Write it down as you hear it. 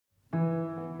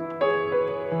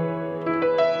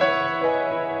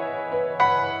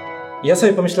Ja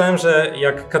sobie pomyślałem, że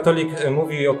jak katolik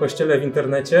mówi o Kościele w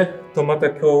internecie, to ma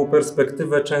taką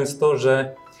perspektywę często,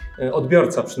 że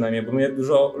odbiorca przynajmniej, bo mnie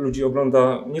dużo ludzi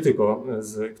ogląda, nie tylko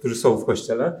którzy są w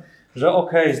Kościele, że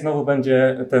okej, znowu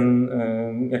będzie ten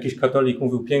jakiś katolik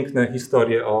mówił piękne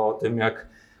historie o tym, jak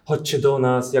chodźcie do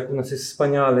nas, jak u nas jest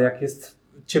wspaniale, jak jest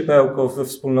ciepełko we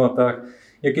wspólnotach,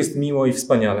 jak jest miło i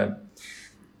wspaniale.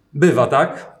 Bywa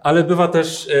tak, ale bywa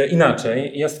też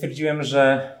inaczej. Ja stwierdziłem,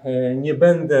 że nie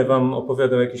będę wam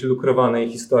opowiadał jakiejś lukrowanej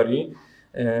historii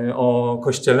o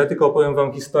Kościele, tylko opowiem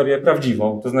wam historię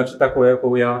prawdziwą, to znaczy taką,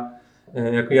 jaką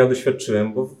ja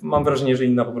doświadczyłem, bo mam wrażenie, że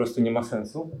inna po prostu nie ma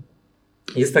sensu.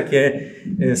 Jest takie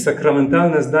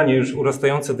sakramentalne zdanie, już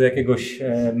urastające do jakiegoś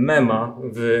mema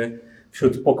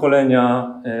wśród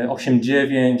pokolenia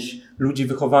 8-9, ludzi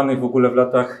wychowanych w ogóle w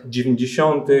latach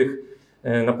 90.,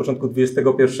 na początku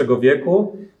XXI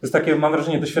wieku. To jest takie, mam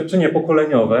wrażenie, doświadczenie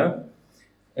pokoleniowe.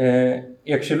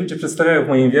 Jak się ludzie przedstawiają w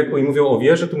moim wieku i mówią o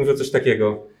wierze, to mówią coś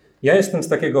takiego. Ja jestem z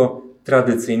takiego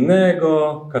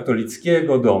tradycyjnego,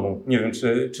 katolickiego domu. Nie wiem,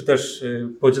 czy też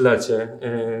podzielacie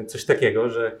coś takiego,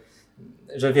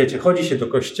 że wiecie, chodzi się do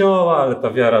kościoła, ale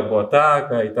ta wiara była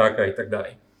taka i taka i tak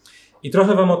dalej. I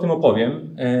trochę wam o tym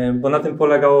opowiem, bo na tym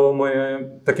polegało moje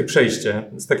takie przejście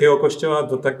z takiego kościoła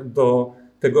do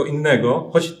tego innego,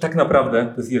 choć tak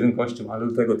naprawdę to jest jeden kościół, ale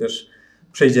do tego też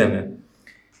przejdziemy.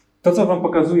 To, co wam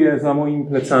pokazuję za moimi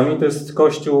plecami, to jest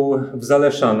kościół w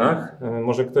Zaleszanach.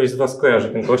 Może ktoś z was kojarzy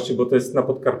ten kościół, bo to jest na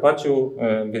Podkarpaciu,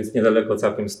 więc niedaleko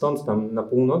całkiem stąd, tam na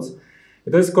północ.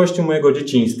 I to jest kościół mojego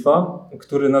dzieciństwa,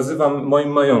 który nazywam moim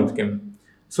majątkiem.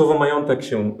 Słowo majątek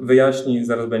się wyjaśni,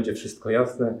 zaraz będzie wszystko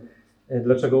jasne,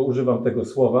 dlaczego używam tego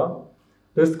słowa.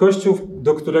 To jest kościół,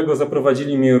 do którego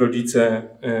zaprowadzili mnie rodzice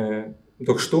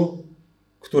do chrztu,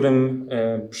 w którym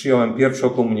przyjąłem pierwszą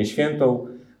komunię świętą,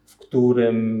 w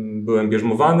którym byłem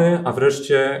bierzmowany, a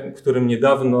wreszcie w którym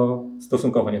niedawno,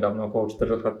 stosunkowo niedawno, około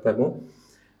 4 lat temu,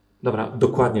 dobra,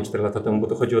 dokładnie 4 lata temu, bo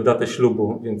to chodzi o datę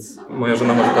ślubu, więc moja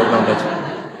żona może to oglądać.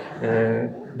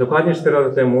 Dokładnie 4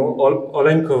 lata temu,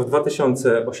 Oleńko w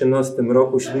 2018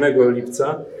 roku, 7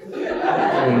 lipca,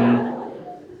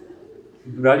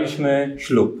 braliśmy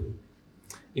ślub.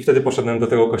 I wtedy poszedłem do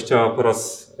tego kościoła po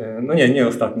raz, no nie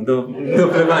ostatni, do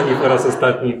Plebanii po raz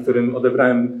ostatni, w którym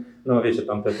odebrałem, no wiecie,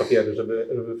 tam te papiery, żeby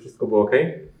wszystko było ok.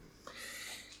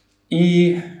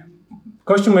 I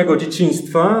kościół mojego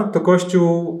dzieciństwa to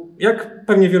kościół, jak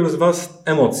pewnie wielu z was,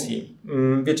 emocji.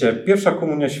 Wiecie, pierwsza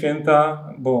komunia święta,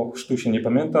 bo chrztu się nie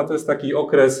pamięta, to jest taki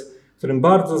okres, w którym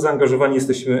bardzo zaangażowani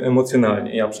jesteśmy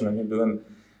emocjonalnie. Ja przynajmniej byłem,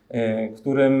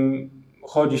 którym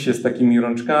chodzi się z takimi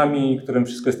rączkami, którym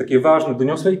wszystko jest takie ważne,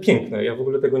 doniosłe i piękne. Ja w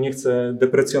ogóle tego nie chcę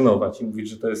deprecjonować i mówić,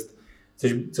 że to jest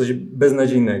coś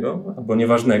beznadziejnego albo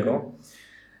nieważnego.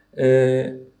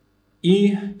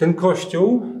 I ten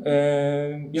kościół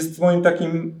jest w moim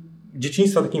takim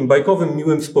dzieciństwa takim bajkowym,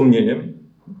 miłym wspomnieniem.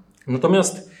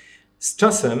 Natomiast z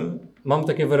czasem mam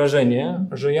takie wrażenie,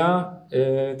 że ja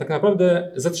tak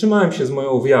naprawdę zatrzymałem się z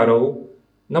moją wiarą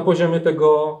na poziomie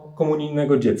tego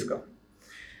komunijnego dziecka.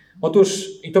 Otóż,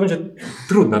 i to będzie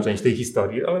trudna część tej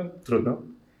historii, ale trudno.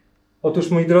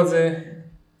 Otóż, moi drodzy,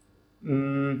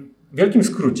 w wielkim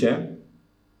skrócie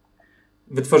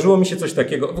wytworzyło mi się coś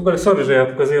takiego. W ogóle sorry, że ja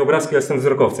pokazuję obrazki, ja jestem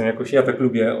wzrokowcem. Jakoś ja tak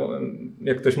lubię,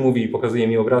 jak ktoś mówi i pokazuje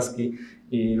mi obrazki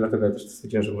i dlatego ja też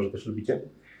stwierdziłem, że może też lubicie.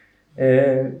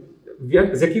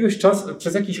 Z jakiegoś czasu,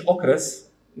 przez jakiś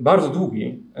okres, bardzo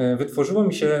długi, wytworzyło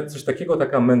mi się coś takiego,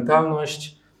 taka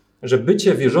mentalność, że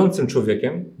bycie wierzącym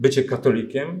człowiekiem, bycie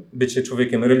katolikiem, bycie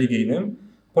człowiekiem religijnym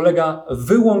polega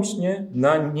wyłącznie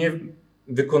na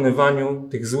niewykonywaniu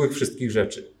tych złych wszystkich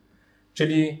rzeczy.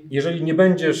 Czyli jeżeli nie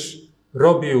będziesz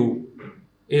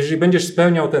jeżeli będziesz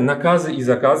spełniał te nakazy i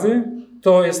zakazy,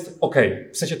 to jest okej.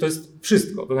 W sensie to jest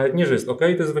wszystko. To nawet nie, że jest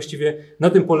okej, to jest właściwie, na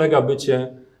tym polega bycie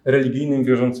religijnym,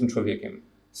 wierzącym człowiekiem.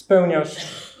 Spełniasz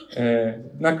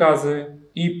nakazy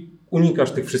i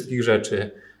unikasz tych wszystkich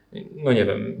rzeczy. No nie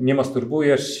wiem, nie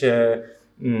masturbujesz się,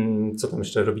 co tam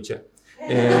jeszcze robicie?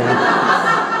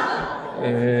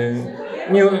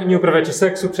 Nie uprawiacie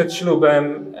seksu przed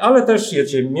ślubem, ale też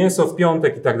jecie mięso w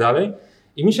piątek i tak dalej.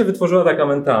 I mi się wytworzyła taka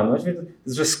mentalność,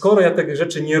 że skoro ja tych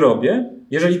rzeczy nie robię,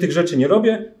 jeżeli tych rzeczy nie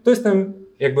robię, to jestem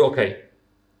jakby okej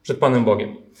przed Panem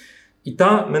Bogiem. I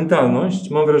ta mentalność,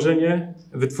 mam wrażenie,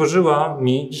 wytworzyła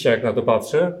mi, dzisiaj jak na to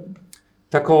patrzę,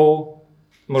 taką,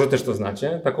 może też to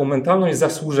znacie, taką mentalność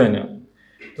zasłużenia.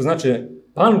 To znaczy,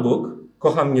 Pan Bóg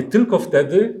kocha mnie tylko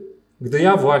wtedy, gdy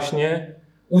ja właśnie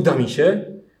uda mi się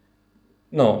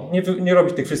nie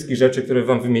robić tych wszystkich rzeczy, które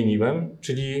wam wymieniłem,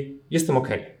 czyli jestem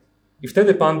okej. I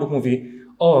wtedy Pan Bóg mówi,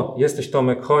 o, jesteś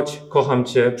Tomek, chodź, kocham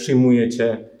cię, przyjmuję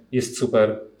cię, jest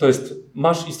super,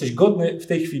 jesteś godny w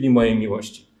tej chwili mojej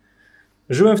miłości.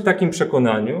 Żyłem w takim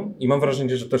przekonaniu i mam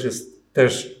wrażenie, że to jest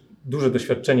też duże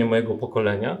doświadczenie mojego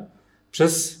pokolenia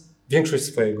przez większość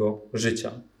swojego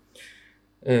życia.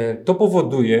 To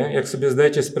powoduje, jak sobie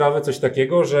zdajecie sprawę, coś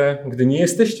takiego, że gdy nie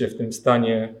jesteście w tym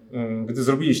stanie, gdy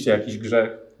zrobiliście jakiś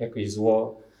grzech, jakieś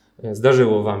zło,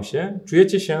 zdarzyło wam się,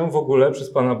 czujecie się w ogóle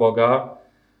przez Pana Boga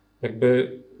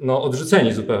jakby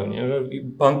odrzuceni zupełnie. Że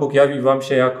Pan Bóg jawi wam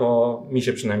się mi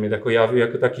się przynajmniej tak jawił,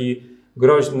 jako taki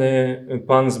groźny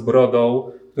Pan z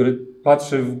brodą, który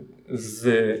patrzy z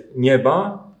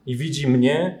nieba i widzi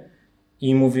mnie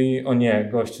i mówi: o nie,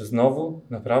 gościu, znowu?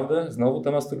 Naprawdę? Znowu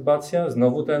ta masturbacja?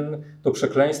 Znowu to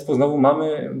przekleństwo? Znowu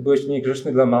byłeś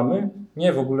niegrzeczny dla mamy?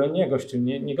 Nie, w ogóle nie, gościu,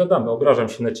 nie gadamy, obrażam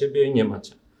się na ciebie i nie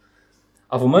macie.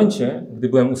 A w momencie, gdy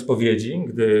byłem u spowiedzi,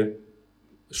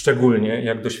 szczególnie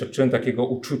jak doświadczyłem takiego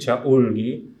uczucia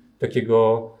ulgi,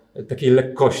 takiej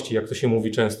lekkości, jak to się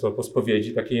mówi często po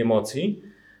spowiedzi, takiej emocji,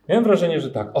 miałem wrażenie,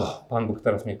 że tak, Pan Bóg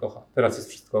teraz mnie kocha, teraz jest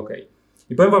wszystko okej.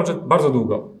 I powiem wam, że bardzo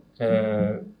długo,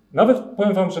 nawet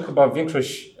powiem wam, że chyba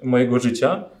większość mojego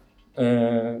życia,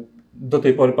 do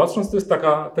tej pory patrząc, to jest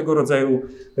tego rodzaju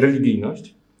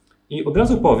religijność. I od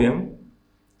razu powiem,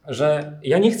 że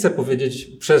ja nie chcę powiedzieć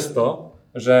przez to,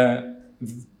 że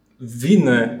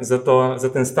winę za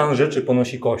ten stan rzeczy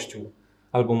ponosi Kościół.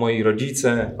 Albo moi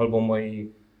rodzice, albo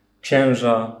moi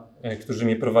księża, którzy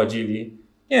mnie prowadzili.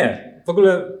 Nie. W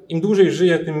ogóle im dłużej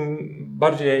żyję, tym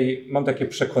bardziej mam takie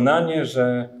przekonanie,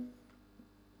 że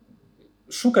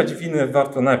szukać winy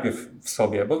warto najpierw w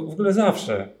sobie, bo w ogóle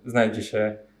zawsze znajdzie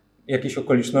się jakieś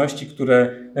okoliczności,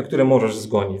 na które możesz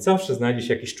zgonić. Zawsze znajdzie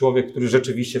się jakiś człowiek, który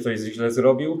rzeczywiście coś źle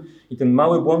zrobił i ten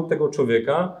mały błąd tego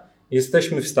człowieka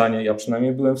jesteśmy w stanie, ja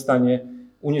przynajmniej byłem w stanie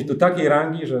unieść do takiej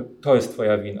rangi, że to jest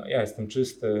twoja wina. Ja jestem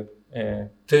czysty,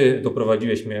 ty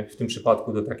doprowadziłeś mnie w tym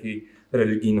przypadku do takiej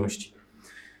religijności.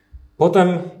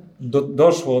 Potem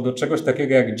doszło do czegoś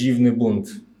takiego jak dziwny bunt.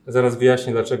 Zaraz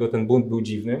wyjaśnię, dlaczego ten bunt był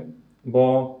dziwny,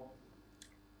 bo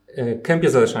Kępie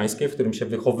Zaleszańskie, w którym się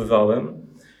wychowywałem,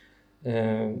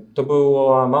 to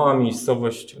była mała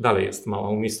miejscowość, dalej jest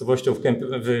małą miejscowością w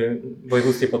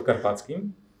województwie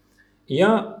podkarpackim. I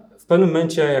ja w pewnym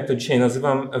momencie, jak to dzisiaj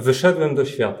nazywam, wyszedłem do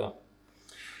świata.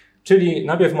 Czyli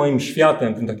najpierw moim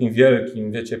światem, tym takim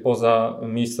wielkim, wiecie, poza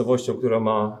miejscowością, która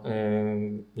ma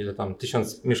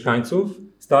 1000 mieszkańców,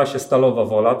 stała się Stalowa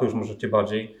Wola, to już możecie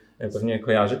bardziej pewnie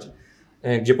kojarzyć,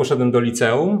 gdzie poszedłem do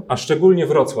liceum, a szczególnie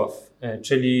Wrocław,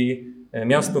 czyli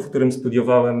miasto, w którym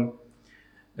studiowałem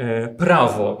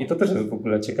prawo. I to też jest w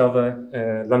ogóle ciekawe,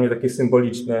 dla mnie takie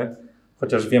symboliczne,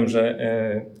 chociaż wiem, że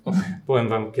powiem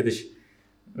wam kiedyś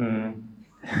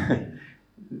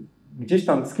gdzieś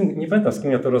tam, nie pamiętam z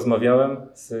kim ja to rozmawiałem,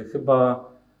 z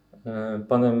chyba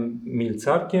panem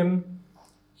Milcarkiem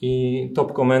i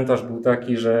top komentarz był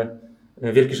taki, że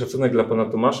wielki szacunek dla pana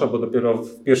Tomasza, bo dopiero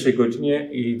w 1 godzinie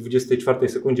i 24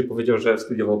 sekundzie powiedział, że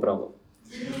studiował prawo.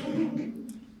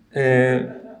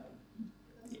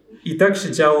 I tak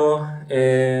się działo.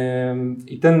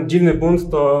 I ten dziwny bunt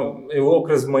to był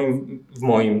okres w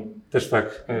moim też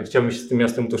tak, chciałbym się z tym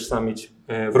miastem utożsamić,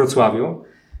 Wrocławiu.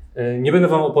 Nie będę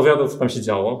wam opowiadał, co tam się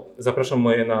działo. Zapraszam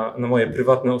na moje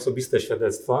prywatne, osobiste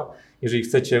świadectwa. Jeżeli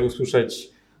chcecie usłyszeć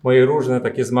moje różne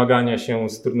takie zmagania się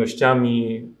z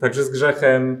trudnościami, także z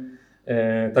grzechem,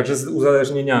 także z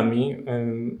uzależnieniami,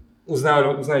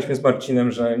 uznaliśmy z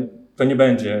Marcinem, że to nie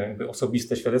będzie jakby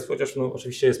osobiste świadectwo, chociaż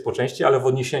oczywiście jest po części, ale w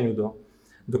odniesieniu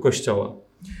do Kościoła.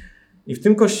 I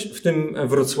w tym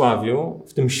Wrocławiu,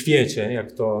 w tym świecie,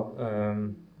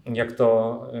 jak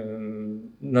to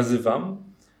nazywam,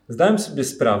 zdałem sobie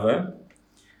sprawę,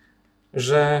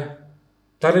 że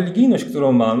ta religijność,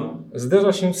 którą mam,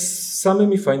 zderza się z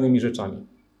samymi fajnymi rzeczami.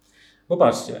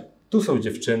 Popatrzcie, tu są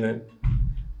dziewczyny,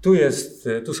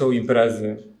 tu są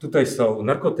imprezy, tutaj są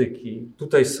narkotyki,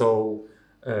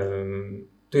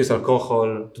 tu jest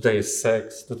alkohol, tutaj jest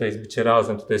seks, tutaj jest bycie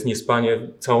razem, tutaj jest niespanie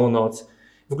całą noc.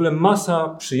 W ogóle masa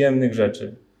przyjemnych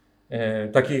rzeczy,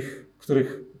 takich,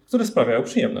 które sprawiają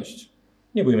przyjemność.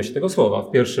 Nie bójmy się tego słowa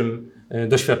w pierwszym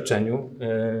doświadczeniu.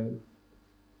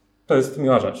 To jest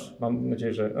miła rzecz. Mam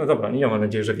nadzieję, że... No dobra, nie mam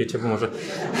nadziei, że wiecie,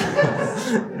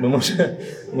 bo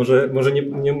może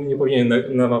nie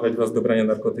powinienem namawiać was do brania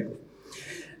narkotyków.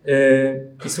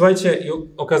 I słuchajcie,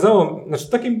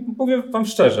 powiem wam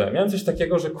szczerze, miałem coś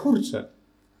takiego, że kurczę,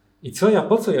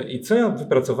 co ja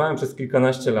wypracowałem przez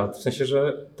kilkanaście lat? W sensie,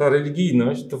 że ta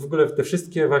religijność, to w ogóle te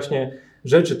wszystkie właśnie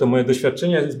rzeczy, to moje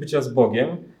doświadczenia z bycia z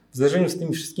Bogiem, w zderzeniu z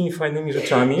tymi wszystkimi fajnymi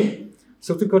rzeczami,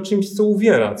 są tylko czymś, co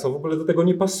uwiera, co w ogóle do tego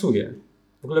nie pasuje.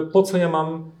 W ogóle po co ja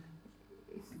mam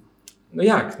no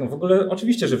jak? No w ogóle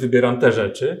oczywiście, że wybieram te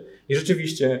rzeczy i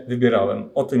rzeczywiście wybierałem.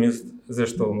 O tym jest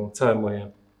zresztą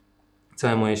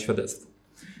całe moje świadectwo.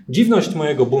 Dziwność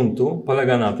mojego buntu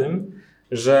polega na tym,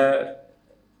 że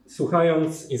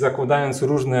słuchając i zakładając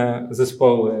różne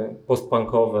zespoły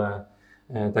postpunkowe,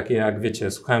 takie jak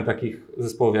wiecie, słuchałem takich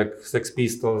zespołów jak Sex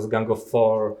Pistols, Gang of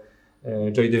Four,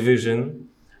 Joy Division,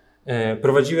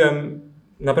 prowadziłem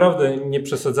naprawdę nie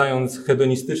przesadzając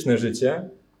hedonistyczne życie.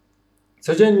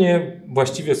 Codziennie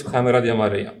właściwie słuchałem Radia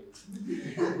Maryja.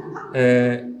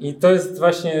 I to jest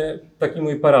właśnie taki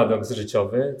mój paradoks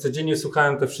życiowy. Codziennie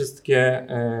słuchałem te wszystkie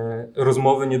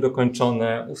rozmowy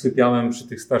niedokończone, usypiałem przy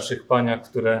tych starszych paniach,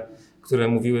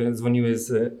 które dzwoniły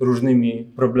z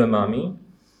różnymi problemami.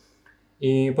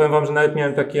 I powiem wam, że nawet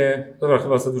miałem takie, dobra,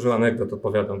 chyba za dużo anegdot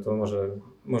opowiadam, to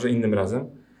może innym razem.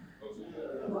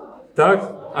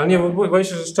 Tak? Ale nie, bo boję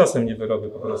się, że z czasem nie wyrobię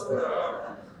po prostu.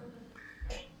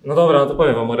 No dobra, no to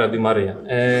powiem wam o Radiu Maryja.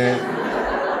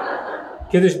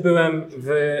 Kiedyś byłem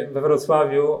we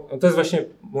Wrocławiu, to jest właśnie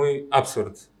mój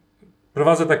absurd.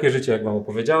 Prowadzę takie życie, jak wam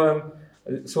opowiedziałem.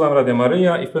 Słucham Radia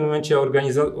Maryja i w pewnym momencie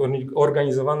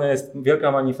organizowana jest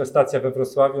wielka manifestacja we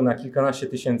Wrocławiu na kilkanaście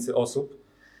tysięcy osób.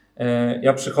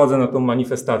 Ja przychodzę na tą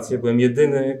manifestację. Byłem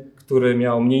jedyny, który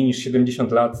miał mniej niż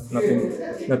 70 lat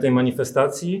na tej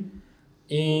manifestacji.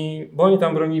 Bo oni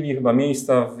tam bronili chyba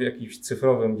miejsca w jakimś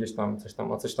cyfrowym, gdzieś tam,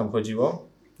 o coś tam chodziło.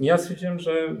 I ja stwierdziłem,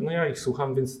 że no ja ich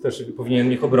słucham, więc też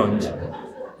powinienem ich obronić.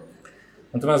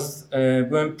 Natomiast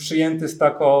byłem przyjęty z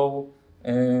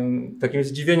takim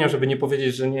zdziwieniem, żeby nie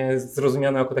powiedzieć, że nie jest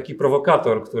zrozumiany jako taki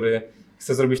prowokator, który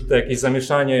chce zrobić tutaj jakieś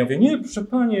zamieszanie. Ja mówię, nie, proszę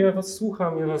panie, ja was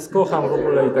słucham, ja was kocham w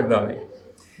ogóle i tak dalej.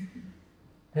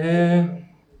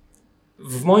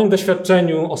 W moim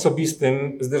doświadczeniu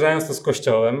osobistym, zderzając to z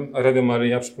Kościołem, Radio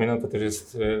Maryja, przypominam, to też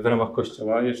jest w ramach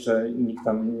Kościoła, jeszcze nikt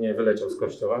tam nie wyleciał z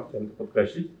Kościoła, chciałem to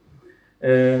podkreślić.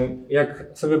 Jak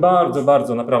sobie bardzo,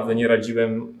 bardzo naprawdę nie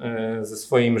radziłem ze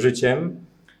swoim życiem,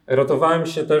 rotowałem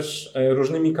się też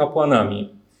różnymi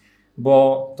kapłanami,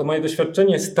 bo to moje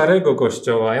doświadczenie starego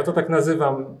Kościoła, ja to tak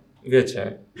nazywam,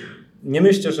 wiecie, nie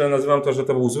myślcie, że nazywam to, że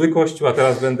to był zły Kościół, a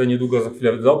teraz będę niedługo za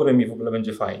chwilę dobrym i w ogóle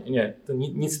będzie fajnie. Nie, to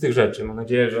nic z tych rzeczy. Mam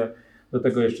nadzieję, że do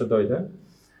tego jeszcze dojdę.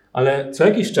 Ale co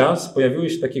jakiś czas pojawiły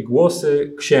się takie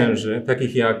głosy księży,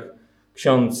 takich jak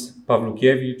ksiądz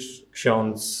Pawlukiewicz,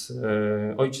 ksiądz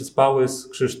ojciec Pałys,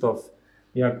 Krzysztof,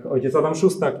 jak ojciec Adam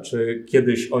Szustak, czy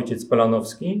kiedyś ojciec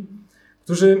Pelanowski,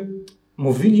 którzy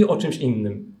mówili o czymś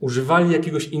innym, używali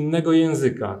jakiegoś innego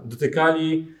języka,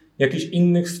 dotykali jakichś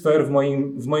innych sfer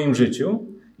w moim życiu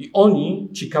i oni,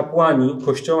 ci kapłani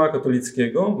Kościoła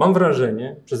katolickiego, mam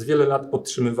wrażenie, przez wiele lat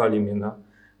podtrzymywali mnie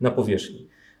na powierzchni.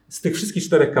 Z tych wszystkich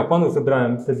 4 kapłanów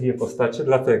wybrałem te 2 postacie,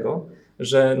 dlatego,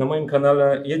 że na moim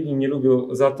kanale jedni nie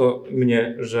lubią za to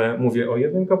mnie, że mówię o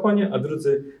jednym kapłanie, a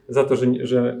drudzy za to,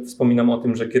 że wspominam o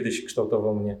tym, że kiedyś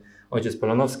kształtował mnie ojciec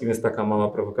Polanowski, więc taka mała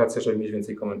prowokacja, żeby mieć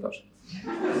więcej komentarzy.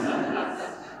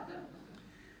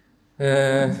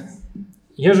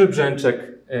 Jerzy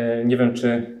Brzęczek, nie wiem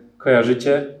czy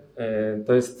kojarzycie,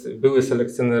 to jest były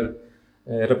selekcjoner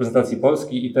reprezentacji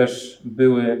Polski i też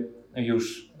były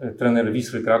już trener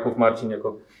Wisły Kraków, Marcin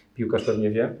jako piłkarz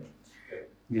pewnie wie.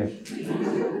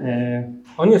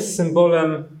 On jest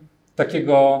symbolem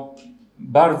takiego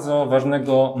bardzo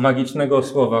ważnego, magicznego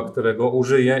słowa, którego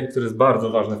użyję i które jest bardzo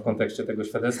ważne w kontekście tego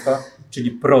świadectwa,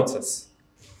 czyli proces.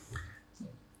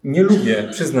 Nie lubię,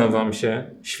 przyznam wam się,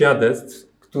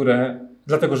 świadectw,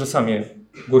 dlatego że sam je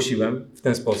głosiłem w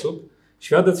ten sposób,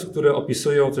 świadectw, które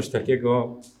opisują coś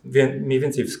takiego, mniej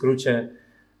więcej w skrócie,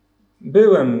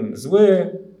 byłem zły,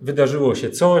 wydarzyło się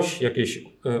coś, jakieś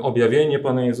objawienie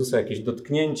Pana Jezusa, jakieś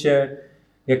dotknięcie,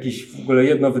 jakieś w ogóle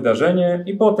jedno wydarzenie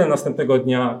i potem następnego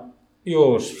dnia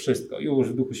już wszystko, już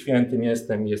w Duchu Świętym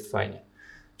jestem i jest fajnie.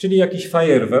 Czyli jakiś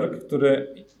fajerwerk, który,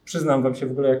 przyznam wam się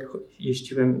w ogóle, jak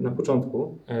jeździłem na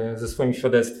początku ze swoim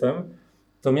świadectwem,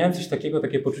 to miałem coś takiego,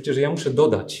 takie poczucie, że ja muszę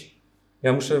dodać.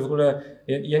 Ja muszę w ogóle,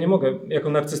 ja nie mogę, jako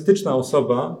narcystyczna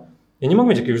osoba, ja nie mogę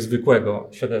mieć jakiegoś zwykłego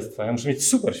świadectwa. Ja muszę mieć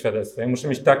super świadectwo. Ja muszę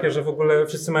mieć takie, że w ogóle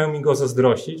wszyscy mają mi go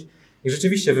zazdrościć. I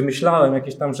rzeczywiście wymyślałem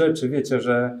jakieś tam rzeczy, wiecie,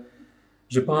 że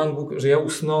Pan Bóg, że ja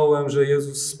usnąłem, że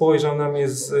Jezus spojrzał na mnie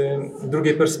z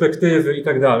drugiej perspektywy i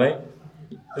tak dalej.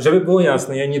 Żeby było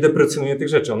jasne, ja nie deprecjonuję tych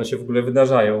rzeczy. One się w ogóle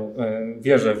wydarzają.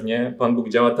 Wierzę w nie. Pan Bóg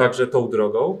działa także tą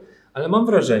drogą. Ale mam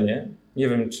wrażenie, nie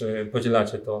wiem, czy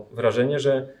podzielacie to wrażenie,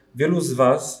 że wielu z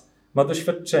was ma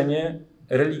doświadczenie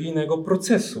religijnego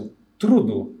procesu,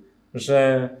 trudu,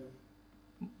 że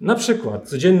na przykład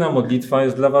codzienna modlitwa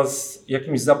jest dla was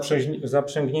jakimś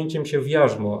zaprzęgnięciem się w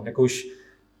jarzmo, jakąś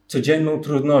codzienną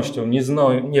trudnością,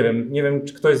 nie wiem,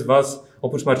 czy ktoś z was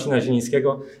oprócz Marcina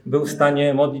Zielińskiego, był w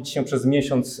stanie modlić się przez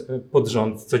miesiąc pod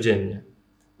rząd codziennie.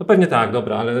 No pewnie tak,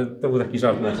 dobra, ale to był taki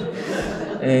żart.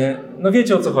 No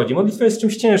wiecie, o co chodzi. Modlitwa jest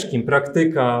czymś ciężkim.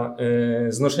 Praktyka,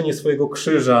 znoszenie swojego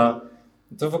krzyża,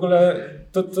 to w ogóle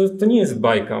to nie jest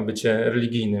bajka bycie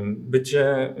religijnym.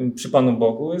 Bycie przy Panu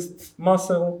Bogu jest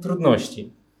masą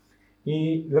trudności.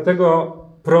 I dlatego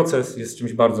proces jest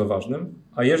czymś bardzo ważnym,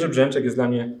 a Jerzy Brzęczek jest dla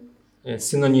mnie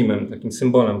synonimem, takim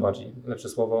symbolem bardziej, lepsze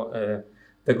słowo,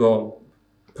 tego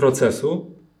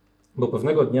procesu, bo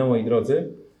pewnego dnia, moi drodzy,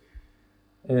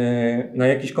 na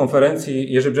jakiejś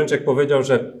konferencji Jerzy Brzęczek powiedział,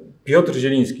 że Piotr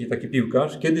Zieliński, taki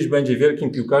piłkarz, kiedyś będzie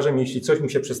wielkim piłkarzem, jeśli coś mu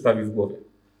się przestawi w głowie.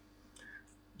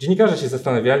 Dziennikarze się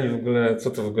zastanawiali w ogóle,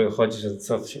 co to w ogóle chodzi, że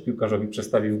co się piłkarzowi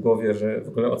przestawi w głowie, że w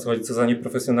ogóle o co chodzi, co za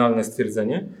nieprofesjonalne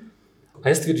stwierdzenie. A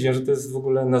ja stwierdziłem, że to jest w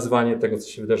ogóle nazwanie tego, co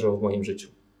się wydarzyło w moim życiu.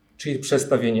 Czyli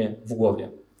przestawienie w głowie.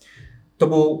 To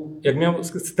był, jak miałem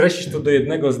streścić to do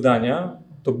jednego zdania,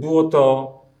 to było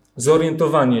to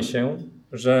zorientowanie się,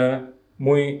 że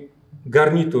mój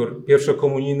garnitur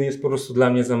pierwszokomunijny jest po prostu dla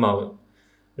mnie za mały.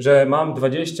 Że mam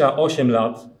 28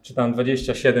 lat, czy tam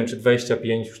 27, czy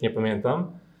 25, już nie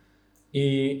pamiętam.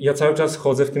 I ja cały czas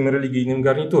chodzę w tym religijnym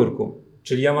garniturku.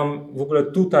 Czyli ja mam w ogóle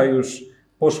tutaj już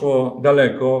poszło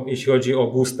daleko, jeśli chodzi o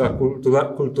gusta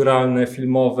kulturalne,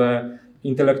 filmowe,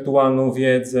 intelektualną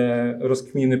wiedzę,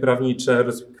 rozkminy prawnicze,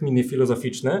 rozkminy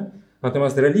filozoficzne.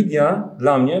 Natomiast religia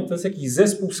dla mnie to jest jakiś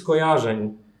zespół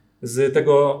skojarzeń z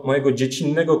tego mojego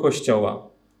dziecinnego kościoła.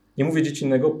 Nie mówię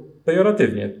dziecinnego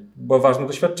pejoratywnie, bo ważne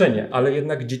doświadczenie, ale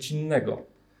jednak dziecinnego.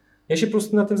 Ja się po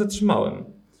prostu na tym zatrzymałem.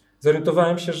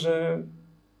 Zorientowałem się,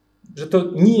 że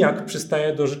to nijak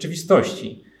przystaje do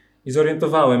rzeczywistości. I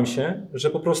zorientowałem się, że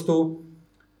po prostu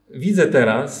widzę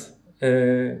teraz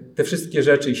te wszystkie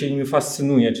rzeczy i się nimi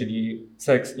fascynuję, czyli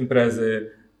seks, imprezy,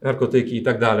 narkotyki i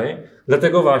tak dalej.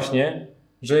 Dlatego właśnie,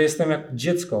 że jestem jak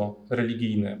dziecko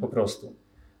religijne po prostu.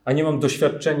 A nie mam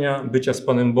doświadczenia bycia z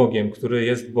Panem Bogiem, który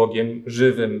jest Bogiem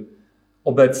żywym,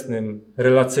 obecnym,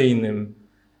 relacyjnym.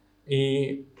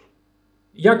 I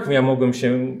jak ja mogłem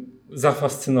się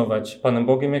zafascynować Panem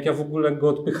Bogiem, jak ja w ogóle Go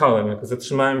odpychałem, jak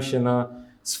zatrzymałem się na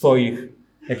swoich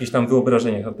jakichś tam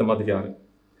wyobrażeniach na temat wiary.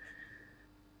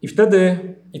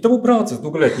 I to był proces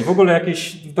długoletni. W ogóle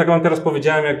tak wam teraz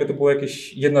powiedziałem, jakby to była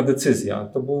jakaś jedna decyzja.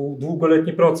 To był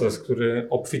długoletni proces, który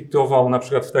obfitował na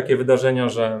przykład w takie wydarzenia,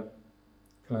 że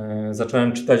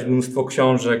zacząłem czytać mnóstwo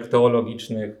książek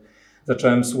teologicznych,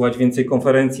 zacząłem słuchać więcej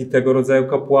konferencji tego rodzaju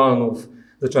kapłanów,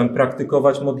 zacząłem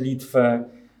praktykować modlitwę,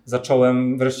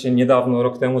 zacząłem wreszcie niedawno,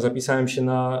 rok temu, zapisałem się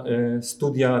na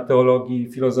studia teologii,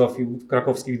 filozofii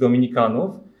krakowskich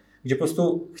dominikanów, gdzie po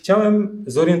prostu chciałem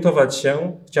zorientować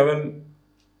się, chciałem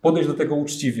podejść do tego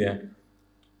uczciwie.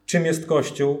 Czym jest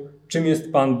Kościół, czym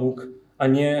jest Pan Bóg, a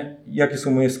nie jakie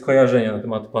są moje skojarzenia na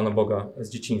temat Pana Boga z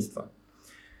dzieciństwa.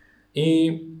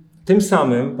 I tym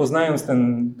samym, poznając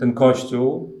ten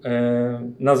Kościół,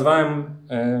 nazwałem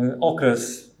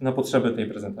okres na potrzeby tej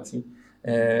prezentacji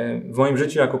w moim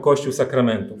życiu jako Kościół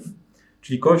sakramentów.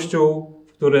 Czyli Kościół,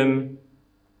 w którym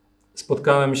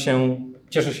spotkałem się,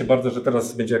 cieszę się bardzo, że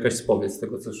teraz będzie jakaś spowiedź z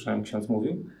tego, co słyszałem, ksiądz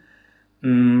mówił,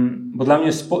 bo dla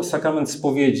mnie sakrament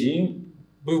spowiedzi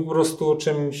był po prostu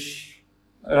czymś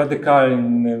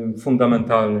radykalnym,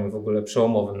 fundamentalnym, w ogóle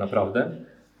przełomowym naprawdę.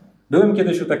 Byłem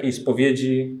kiedyś u takiej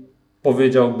spowiedzi,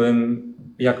 powiedziałbym,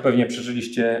 jak pewnie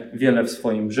przeżyliście wiele w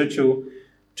swoim życiu,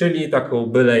 czyli taką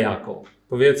byle jaką.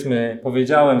 Powiedzmy,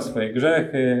 powiedziałem swoje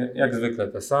grzechy, jak zwykle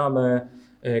te same.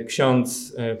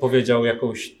 Ksiądz powiedział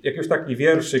jakiś taki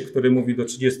wierszyk, który mówi do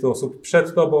 30 osób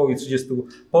przed tobą i 30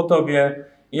 po tobie.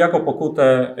 I jako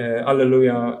pokutę,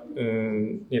 alleluja,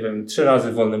 3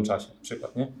 razy w wolnym czasie na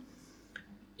przykład, nie?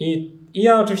 I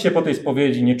ja oczywiście po tej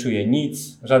spowiedzi nie czuję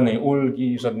nic, żadnej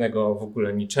ulgi, żadnego w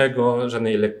ogóle niczego,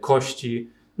 żadnej lekkości.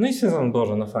 No i sezon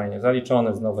Boże, no fajnie,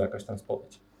 zaliczone, znowu jakaś tam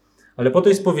spowiedź. Ale po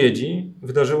tej spowiedzi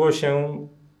wydarzyło się,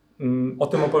 o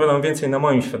tym opowiadam więcej na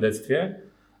moim świadectwie,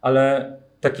 ale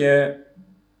takie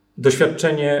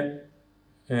doświadczenie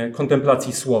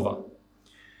kontemplacji słowa.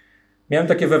 Miałem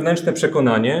takie wewnętrzne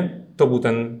przekonanie, to był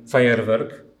ten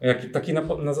fajerwerk, taki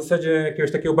na zasadzie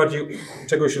jakiegoś takiego bardziej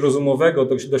czegoś rozumowego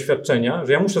doświadczenia,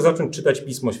 że ja muszę zacząć czytać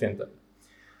Pismo Święte.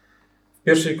 W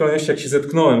pierwszej kolejności, jak się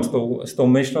zetknąłem z tą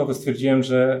myślą, to stwierdziłem,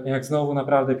 że jak znowu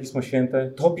naprawdę Pismo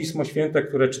Święte, to Pismo Święte,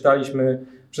 które czytaliśmy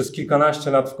przez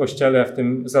kilkanaście lat w kościele, w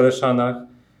tym Zaleszanach,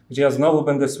 gdzie ja znowu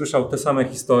będę słyszał te same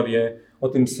historie o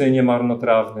tym synie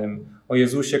marnotrawnym, o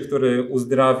Jezusie, który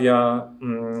uzdrawia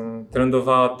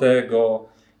trędowatego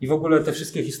i w ogóle te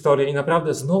wszystkie historie i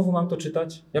naprawdę znowu mam to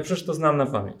czytać? Ja przecież to znam na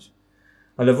pamięć.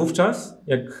 Ale wówczas,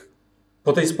 jak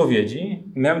po tej spowiedzi,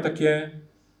 miałem takie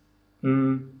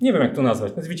nie wiem jak to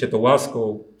nazwać, nazwijcie to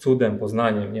łaską, cudem,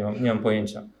 poznaniem, nie mam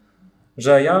pojęcia,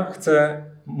 że ja chcę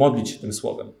modlić się tym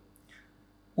słowem.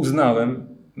 Uznałem,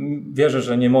 wierzę,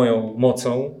 że nie moją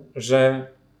mocą, że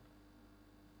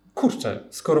kurczę,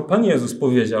 skoro Pan Jezus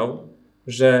powiedział,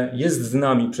 że jest z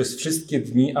nami przez wszystkie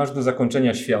dni, aż do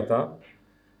zakończenia świata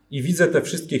i widzę te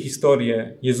wszystkie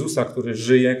historie Jezusa, który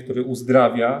żyje, który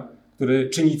uzdrawia, który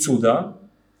czyni cuda,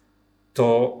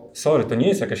 to to nie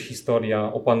jest jakaś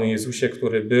historia o Panu Jezusie,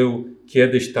 który był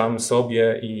kiedyś tam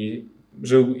sobie i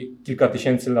żył kilka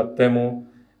tysięcy lat temu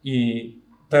i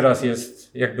teraz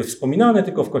jest jakby wspominany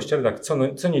tylko w Kościele, tak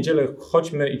co niedzielę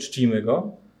chodźmy i czcimy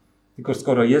Go, tylko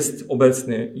skoro jest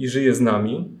obecny i żyje z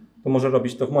nami, to może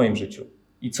robić to w moim życiu.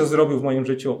 I co zrobił w moim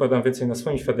życiu, opowiadam więcej na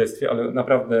swoim świadectwie, ale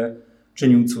naprawdę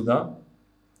czynił cuda.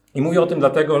 I mówię o tym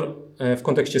dlatego w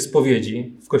kontekście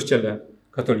spowiedzi w Kościele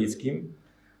katolickim,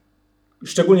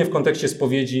 szczególnie w kontekście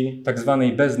spowiedzi tak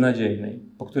zwanej beznadziejnej,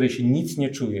 po której się nic nie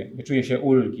czuje się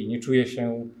ulgi, nie czuje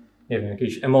się,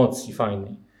 jakiejś emocji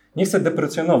fajnej. Nie chcę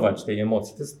deprecjonować tej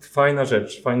emocji, to jest fajna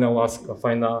rzecz, fajna łaska,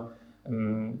 fajna,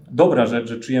 dobra rzecz,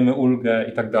 że czujemy ulgę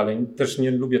i tak dalej. Też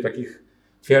nie lubię takich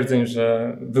twierdzeń,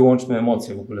 że wyłączmy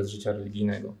emocje w ogóle z życia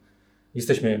religijnego.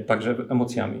 Jesteśmy także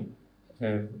emocjami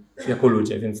jako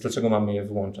ludzie, więc dlaczego mamy je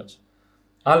wyłączać?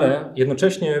 Ale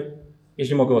jednocześnie,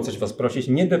 jeśli mogę o coś was prosić,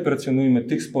 nie deprecjonujmy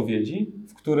tych spowiedzi,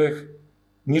 w których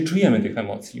nie czujemy tych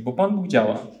emocji, bo Pan Bóg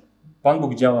działa. Pan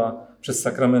Bóg działa przez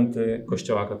sakramenty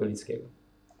Kościoła katolickiego.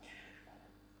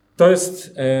 To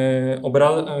jest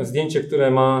zdjęcie,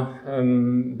 które ma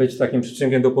być takim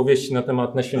przyczynkiem do opowieści na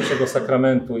temat Najświętszego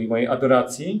Sakramentu i mojej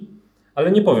adoracji,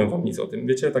 ale nie powiem wam nic o tym.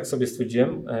 Wiecie, tak sobie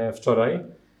stwierdziłem wczoraj,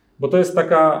 bo to jest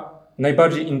taka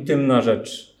najbardziej intymna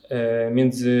rzecz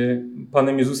między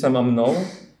Panem Jezusem a mną.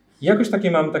 I jakoś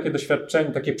mam takie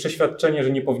doświadczenie, takie przeświadczenie,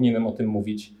 że nie powinienem o tym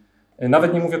mówić.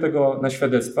 Nawet nie mówię tego na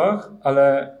świadectwach,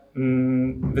 ale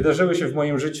wydarzyły się w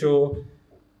moim życiu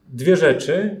dwie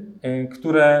rzeczy,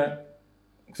 które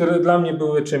dla mnie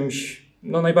były czymś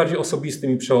najbardziej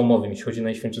osobistym i przełomowym, jeśli chodzi o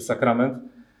Najświętszy Sakrament.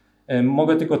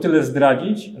 Mogę tylko tyle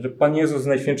zdradzić, że Pan Jezus w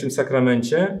Najświętszym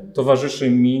Sakramencie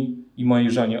towarzyszy mi i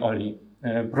mojej żonie Oli.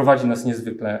 Prowadzi nas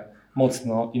niezwykle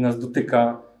mocno i nas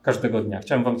dotyka każdego dnia.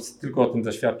 Chciałem wam tylko o tym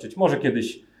zaświadczyć. Może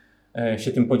kiedyś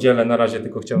się tym podzielę, na razie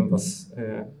tylko chciałem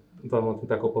wam o tym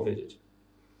tak opowiedzieć.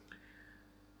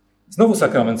 Znowu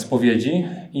sakrament spowiedzi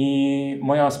i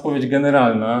moja spowiedź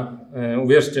generalna.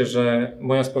 Uwierzcie, że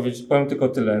moja spowiedź, powiem tylko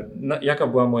tyle. Jaka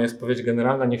była moja spowiedź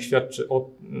generalna, niech świadczy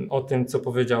o tym, co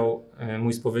powiedział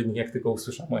mój spowiednik, jak tylko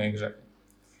usłyszał moje grzechy.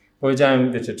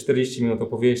 Powiedziałem, 40 minut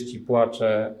opowieści,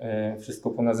 płaczę, wszystko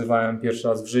ponazywałem pierwszy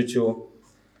raz w życiu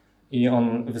i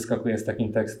on wyskakuje z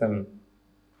takim tekstem.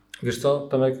 Wiesz co,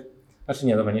 Tomek?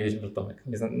 Dobra, nie wiedział, że Tomek,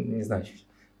 nie znaliśmy się.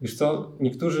 Wiesz co,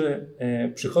 niektórzy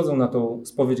przychodzą na tą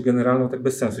spowiedź generalną, tak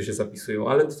bez sensu się zapisują,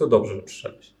 ale to dobrze, że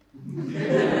przyszedłeś.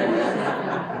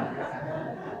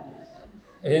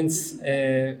 Więc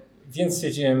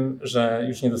stwierdziłem, że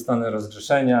już nie dostanę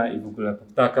rozgrzeszenia i w ogóle po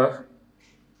ptakach.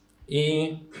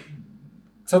 I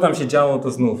co tam się działo,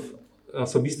 to znów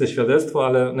osobiste świadectwo,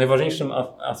 ale najważniejszym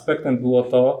aspektem było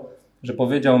to, że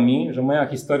powiedział mi, że moja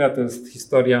historia to jest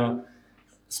historia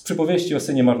z przypowieści o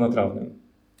synie marnotrawnym.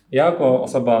 Ja jako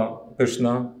osoba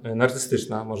pyszna,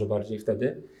 narcystyczna może bardziej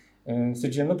wtedy,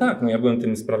 stwierdziłem, ja byłem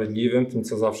tym sprawiedliwym, tym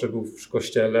co zawsze był w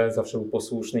kościele, zawsze był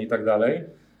posłuszny i tak dalej,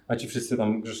 a ci wszyscy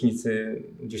tam grzesznicy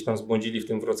gdzieś tam zbłądzili w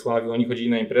tym Wrocławiu, oni chodzili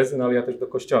na imprezy, ale ja też do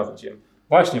kościoła chodziłem.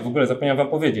 Właśnie, w ogóle zapomniałem wam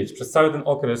powiedzieć, przez cały ten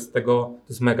okres tego, to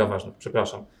jest mega ważne,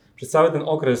 przepraszam, przez cały ten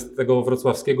okres tego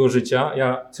wrocławskiego życia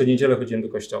ja co niedzielę chodziłem do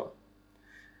kościoła.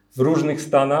 W różnych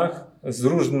stanach, z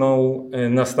różną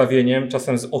nastawieniem,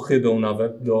 czasem z ohydą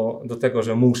nawet do tego,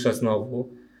 że muszę znowu,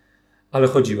 ale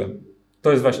chodziłem.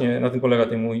 To jest właśnie, na tym polega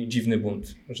ten mój dziwny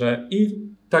bunt, że i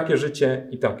takie życie,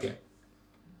 i takie.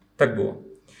 Tak było.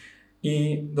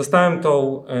 I dostałem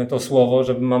to słowo,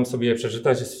 że mam sobie je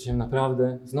przeczytać i stwierdziłem,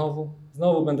 naprawdę,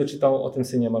 znowu będę czytał o tym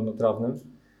synie marnotrawnym.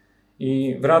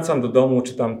 I wracam do domu,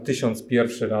 czytam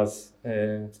 1001 raz,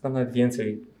 czy tam nawet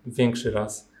większy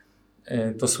raz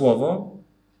to słowo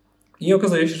i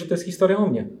okazuje się, że to jest historia o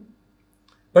mnie.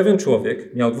 Pewien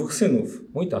człowiek miał 2 synów.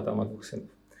 Mój tata ma 2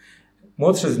 synów.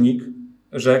 Młodszy z nich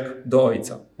rzekł do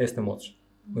ojca. Ja jestem młodszy.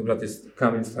 Mój brat jest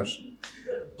Kamil starszy.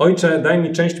 Ojcze, daj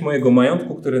mi część mojego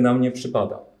majątku, który na mnie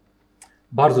przypada.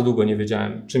 Bardzo długo nie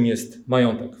wiedziałem, czym jest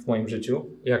majątek w moim życiu.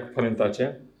 Jak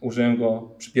pamiętacie, użyłem go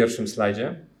przy pierwszym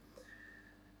slajdzie.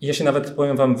 I ja się nawet,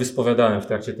 powiem wam, wyspowiadałem w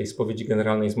trakcie tej spowiedzi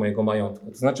generalnej z mojego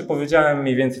majątku. To znaczy powiedziałem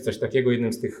mniej więcej coś takiego,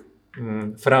 jednym z tych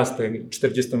fraz tego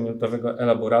 40-minutowego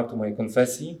elaboratu mojej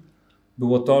konfesji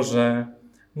było to, że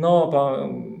No,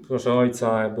 proszę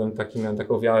ojca, ja byłem taki, miałem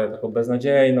taką wiarę, taką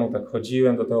beznadziejną, tak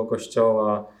chodziłem do tego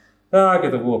kościoła. Takie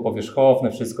to było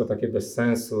powierzchowne, wszystko takie bez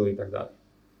sensu i tak dalej.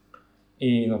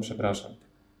 I no, przepraszam.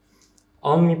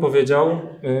 On mi powiedział,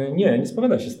 nie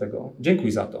spowiadaj się z tego,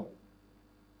 dziękuj za to.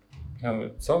 Ja mówię,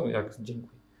 co? Jak dziękuj?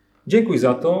 Dziękuj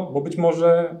za to, bo być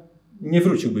może nie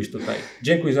wróciłbyś tutaj.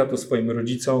 Dziękuj za to swoim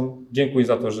rodzicom, dziękuj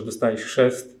za to, że dostałeś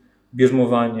chrzest,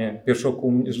 bierzmowanie,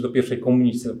 że do pierwszej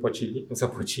komunii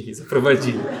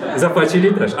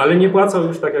zapłacili też, ale nie płacą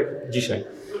już tak jak dzisiaj.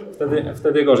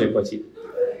 Wtedy gorzej płacili.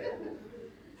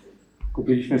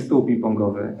 Kupiliśmy stół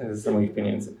ping-pongowy za moich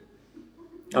pieniędzy,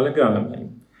 ale grałem na nim.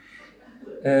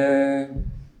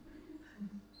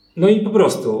 No i po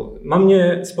prostu mam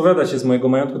nie spowiadać się z mojego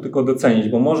majątku, tylko docenić,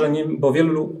 bo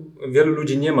wielu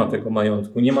ludzi nie ma tego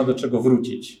majątku, nie ma do czego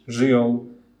wrócić. Żyją,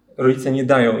 rodzice nie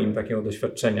dają im takiego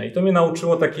doświadczenia. I to mnie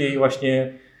nauczyło takiej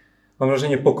właśnie, mam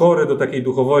wrażenie, pokory do takiej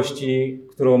duchowości,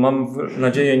 którą mam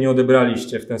nadzieję nie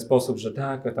odebraliście w ten sposób, że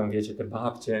tak, tam wiecie, te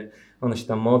babcie, one się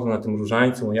tam modlą na tym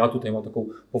różańcu, a ja tutaj mam taką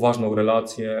poważną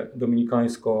relację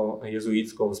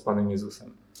dominikańsko-jezuicką z Panem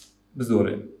Jezusem.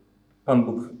 Bzdury. Pan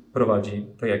Bóg prowadzi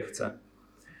tak, jak chce.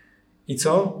 I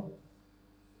co?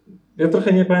 Ja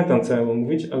trochę nie pamiętam, co ja mam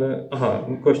mówić, ale...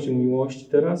 Kościół miłości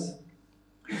teraz?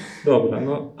 Dobra,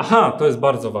 no... to jest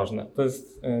bardzo ważne. To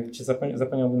jest...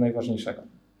 zapomniałbym najważniejszego.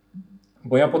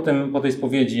 Bo ja po tej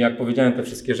spowiedzi, jak powiedziałem te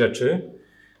wszystkie rzeczy,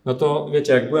 no to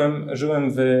wiecie, jak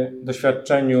żyłem w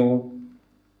doświadczeniu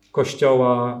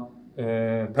Kościoła,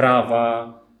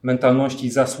 prawa, mentalności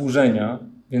zasłużenia,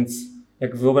 więc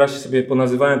jak wyobraźcie sobie,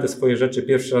 ponazywałem te swoje rzeczy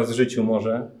pierwszy raz w życiu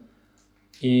może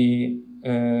i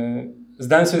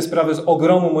zdałem sobie sprawę z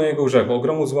ogromu mojego grzechu,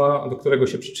 ogromu zła, do którego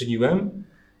się przyczyniłem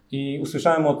i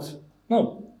usłyszałem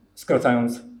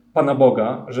skracając, Pana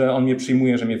Boga, że On mnie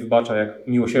przyjmuje, że mnie wybacza jak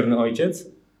miłosierny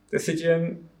ojciec, to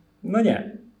stwierdziłem, no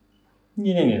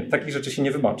nie, takich rzeczy się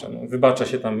nie wybacza. No, wybacza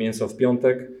się tam mięso w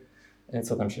piątek,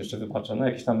 co tam się jeszcze wybacza? No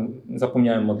jakieś tam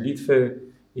zapomniałem modlitwy,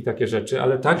 i takie rzeczy,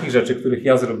 ale takich rzeczy, których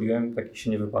ja zrobiłem, takich się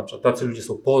nie wybacza. Tacy ludzie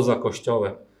są poza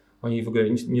Kościołem. Oni w ogóle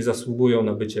nie zasługują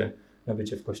na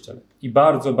bycie w Kościele. I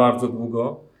bardzo, bardzo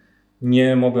długo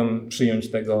nie mogłem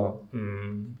przyjąć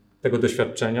tego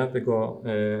doświadczenia,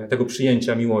 tego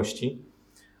przyjęcia miłości.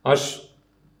 Aż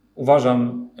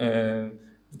uważam,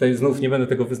 tutaj znów nie będę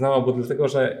tego wyznała, dlatego,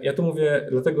 że ja to mówię,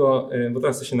 bo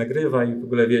teraz to się nagrywa i w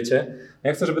ogóle wiecie,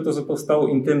 ja chcę, żeby to zostało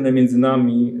intymne między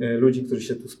nami, ludzi, którzy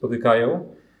się tu spotykają,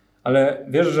 ale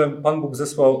wierzę, że Pan Bóg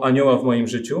zesłał anioła w moim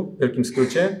życiu, w wielkim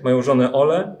skrócie, moją żonę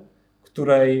Olę,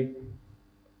 której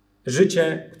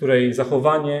życie, której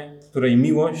zachowanie, której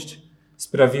miłość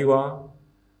sprawiła,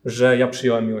 że ja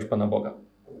przyjąłem miłość Pana Boga.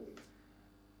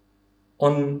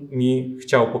 On mi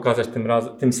chciał pokazać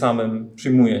tym samym,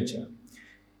 przyjmuję Cię.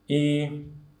 I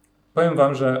powiem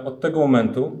wam, że od tego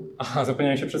momentu,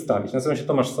 zapomniałem się przedstawić, nazywam się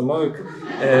Tomasz Samołyk,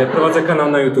 prowadzę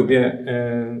kanał na YouTubie,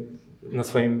 na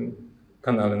swoim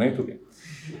kanale na YouTubie.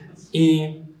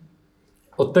 I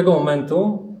od tego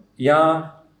momentu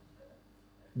ja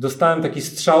dostałem taki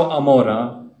strzał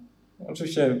Amora,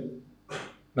 oczywiście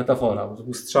metafora, to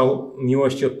był strzał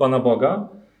miłości od Pana Boga,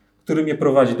 który mnie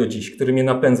prowadzi do dziś, który mnie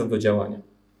napędza do działania.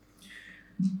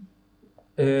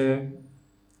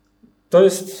 To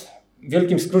jest w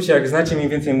wielkim skrócie, jak znacie mniej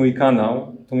więcej mój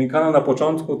kanał, to mój kanał na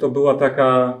początku to była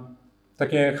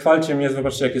takie chwalcie mnie,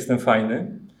 zobaczcie jak jestem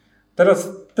fajny.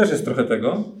 Teraz też jest trochę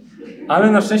tego,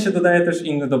 ale na szczęście dodaję też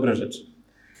inne dobre rzeczy.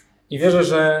 I wierzę,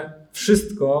 że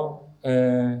wszystko,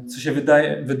 co się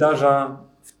wydarza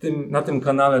na tym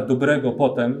kanale dobrego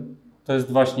potem, to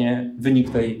jest właśnie wynik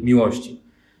tej miłości.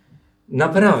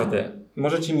 Naprawdę,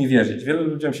 możecie mi wierzyć. Wielu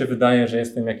ludziom się wydaje, że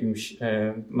jestem jakimś,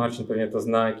 Marcin pewnie to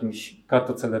zna, jakimś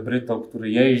kato-celebrytą,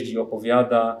 który jeździ,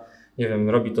 opowiada, nie wiem,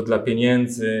 robi to dla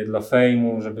pieniędzy, dla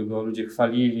fejmu, żeby go ludzie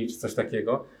chwalili, czy coś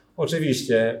takiego.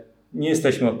 Oczywiście nie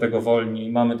jesteśmy od tego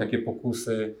wolni, mamy takie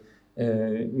pokusy,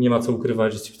 nie ma co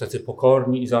ukrywać, że jesteśmy tacy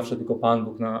pokorni i zawsze tylko Pan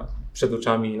Bóg przed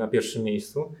oczami na pierwszym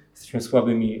miejscu. Jesteśmy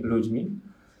słabymi ludźmi.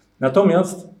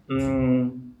 Natomiast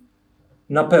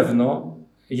na pewno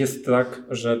jest tak,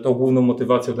 że tą główną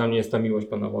motywacją dla mnie jest ta miłość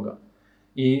Pana Boga.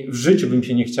 I w życiu bym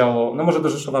się nie chciało, no może do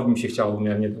Rzeszowa bym się chciało, bo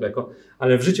miałem niedaleko,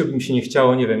 ale w życiu bym się nie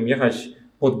chciało, nie wiem, jechać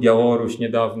pod Białoruś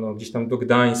niedawno, gdzieś tam do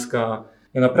Gdańska.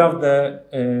 Ja naprawdę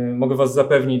mogę was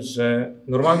zapewnić, że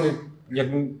normalny,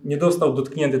 jakbym nie dostał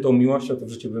dotknięty tą miłością, to w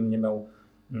życiu bym nie miał,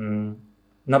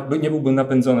 nie byłbym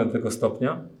napędzony do tego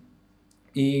stopnia.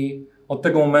 I od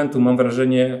tego momentu mam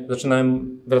wrażenie,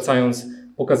 zaczynałem, wracając,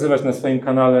 pokazywać na swoim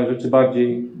kanale rzeczy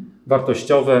bardziej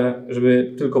wartościowe,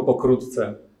 żeby tylko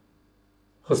pokrótce.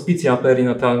 Hospicja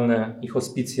perinatalne i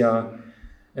hospicja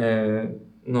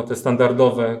no, te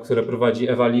standardowe, które prowadzi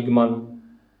Ewa Ligman.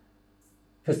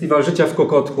 Festiwal Życia w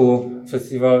Kokotku,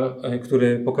 festiwal,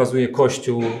 który pokazuje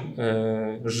Kościół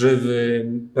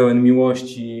żywy, pełen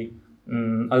miłości,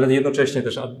 ale jednocześnie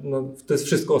też no, to jest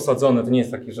wszystko osadzone. To nie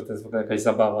jest takie, że to jest w ogóle jakaś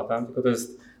zabawa, tak? Tylko to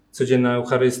jest codzienna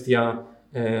Eucharystia,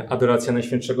 adoracja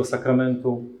Najświętszego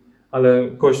Sakramentu, ale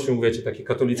Kościół, wiecie, taki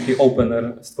katolicki open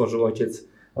air stworzył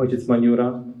ojciec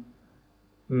Maniura.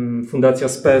 Fundacja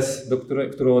SPES,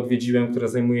 którą odwiedziłem, która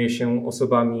zajmuje się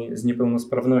osobami z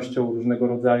niepełnosprawnością różnego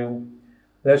rodzaju.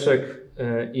 Leszek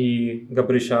i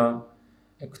Gabrysia,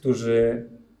 którzy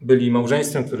byli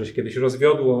małżeństwem, które się kiedyś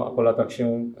rozwiodło, a po latach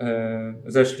się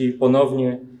zeszli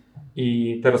ponownie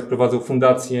i teraz prowadzą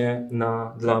fundację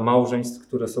dla małżeństw,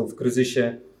 które są w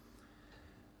kryzysie.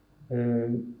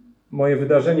 Moje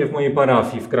wydarzenie w mojej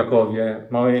parafii w Krakowie,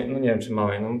 małej, no nie wiem czy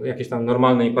małej, no jakiejś tam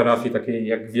normalnej parafii, takiej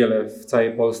jak wiele w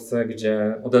całej Polsce,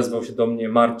 gdzie odezwał się do mnie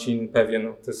Marcin pewien,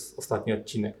 no to jest ostatni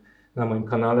odcinek na moim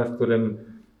kanale, w którym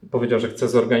powiedział, że chce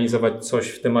zorganizować coś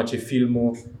w temacie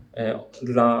filmu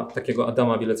dla takiego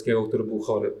Adama Bieleckiego, który był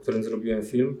chory, którym zrobiłem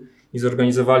film. I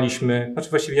zorganizowaliśmy, znaczy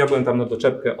właściwie ja byłem tam na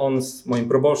doczepkę, on z moim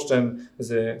proboszczem,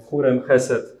 z chórem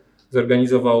Hesed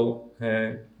zorganizował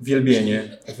wielbienie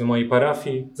w mojej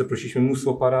parafii. Zaprosiliśmy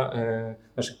mnóstwo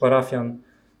naszych parafian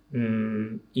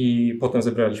i potem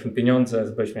zebraliśmy pieniądze,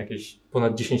 zebraliśmy jakieś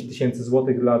ponad 10 000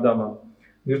 złotych dla Adama.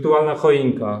 Wirtualna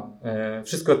choinka.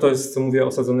 Wszystko to jest, co mówię,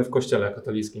 osadzone w kościele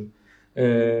katolickim.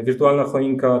 Wirtualna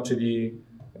choinka, czyli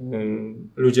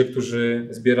ludzie, którzy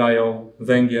zbierają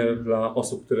węgiel dla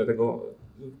osób,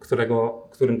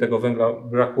 którym tego węgla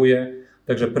brakuje.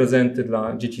 Także prezenty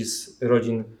dla dzieci z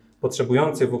rodzin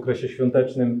potrzebujących w okresie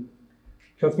świątecznym.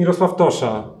 Ksiądz Mirosław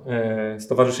Tosza,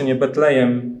 Stowarzyszenie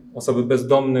Betlejem, osoby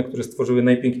bezdomne, które stworzyły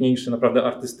najpiękniejszy, naprawdę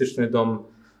artystyczny dom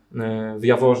w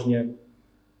Jaworznie.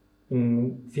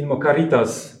 Film o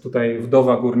Caritas, tutaj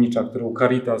wdowa górnicza, którą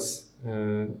Caritas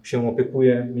się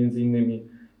opiekuje, między innymi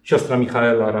siostra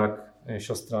Michaela Rak,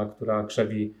 siostra, która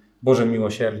krzewi Boże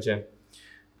Miłosierdzie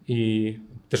i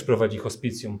też prowadzi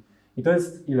hospicjum. I to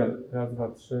jest ile? Raz,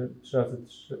 dwa, trzy razy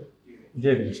trzy.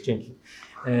 9, dzięki.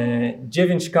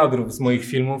 9 kadrów z moich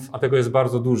filmów, a tego jest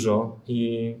bardzo dużo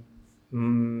i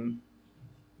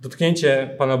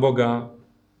dotknięcie Pana Boga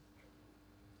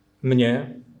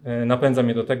mnie napędza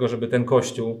mnie do tego, żeby ten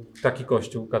kościół, taki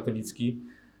kościół katolicki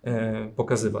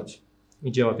pokazywać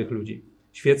i dzieła tych ludzi,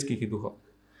 świeckich i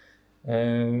duchowych.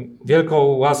 Wielką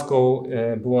łaską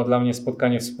było dla mnie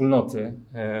spotkanie wspólnoty.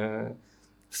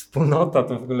 Wspólnota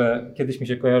to w ogóle kiedyś mi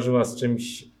się kojarzyła z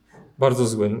czymś bardzo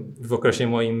złym w okresie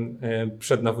moim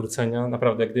przednawrócenia.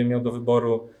 Naprawdę, gdybym miał do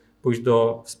wyboru pójść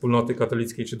do wspólnoty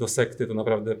katolickiej czy do sekty, to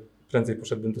naprawdę prędzej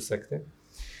poszedłbym do sekty.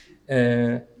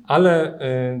 Ale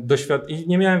i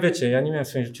nie miałem, wiecie, ja nie miałem w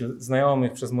swoim życiu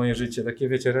znajomych przez moje życie, takie,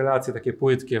 wiecie, relacje, takie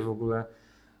płytkie w ogóle.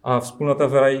 A wspólnota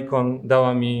Veraikon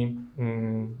dała mi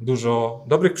dużo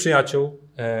dobrych przyjaciół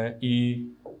i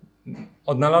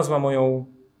odnalazła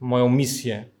moją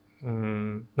misję.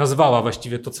 Nazwała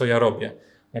właściwie to, co ja robię.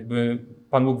 Jakby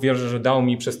Pan Bóg wierzy, że dał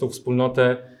mi przez tą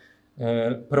wspólnotę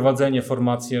prowadzenie,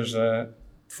 formację, że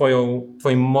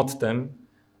twoim mottem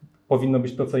powinno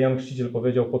być to, co Jan Chrzciciel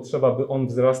powiedział, potrzeba, by On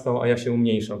wzrastał, a ja się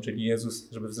umniejszał. Czyli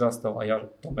Jezus, żeby wzrastał, a ja,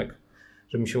 Tomek,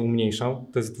 żebym się umniejszał.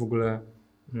 To jest w ogóle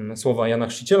słowa Jana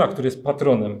Chrzciciela, który jest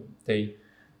patronem tej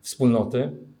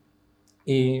wspólnoty.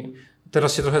 I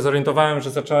teraz się trochę zorientowałem, że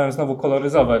zacząłem znowu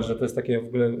koloryzować, że to jest takie, w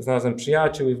ogóle znalazłem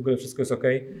przyjaciół i w ogóle wszystko jest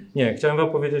okej. Nie, chciałem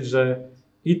wam powiedzieć, że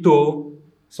i tu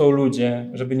są ludzie,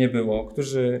 żeby nie było,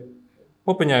 którzy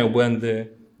popełniają błędy,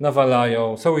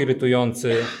 nawalają, są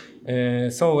irytujący,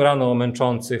 są rano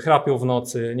męczący, chrapią w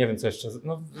nocy, nie wiem co jeszcze,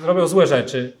 no, robią złe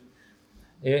rzeczy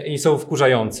i są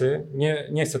wkurzający.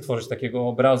 Nie chcę tworzyć takiego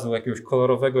obrazu jakiegoś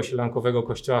kolorowego, sielankowego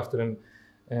kościoła, w którym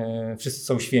wszyscy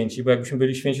są święci, bo jakbyśmy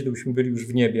byli święci, to byśmy byli już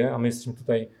w niebie, a my jesteśmy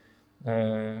tutaj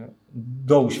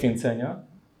do uświęcenia.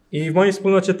 I w mojej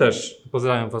wspólnocie też,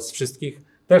 pozdrawiam was wszystkich,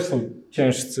 też są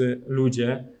ciężcy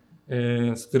ludzie,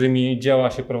 z którymi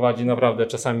dzieła się prowadzi naprawdę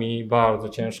czasami bardzo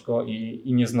ciężko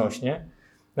i nieznośnie.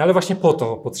 No ale właśnie po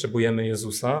to potrzebujemy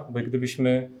Jezusa, bo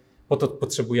po to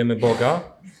potrzebujemy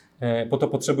Boga, po to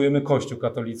potrzebujemy Kościół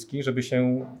katolicki, żeby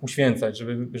się uświęcać,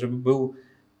 żeby był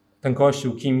ten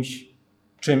Kościół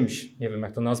czymś, nie wiem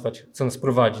jak to nazwać, co nas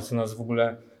prowadzi, co nas w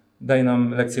ogóle daje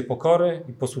nam lekcję pokory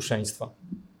i posłuszeństwa.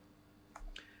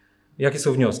 Jakie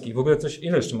są wnioski? W ogóle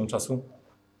ile jeszcze mam czasu?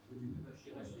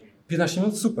 15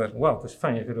 minut? Super, wow, to się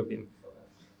fajnie wyrobiłem.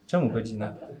 Czemu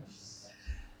godzinę?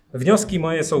 Wnioski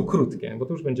moje są krótkie, bo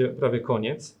to już będzie prawie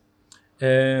koniec.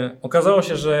 Okazało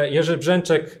się, że Jerzy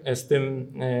Brzęczek z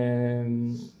tym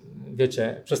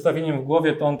wiecie, przestawieniem w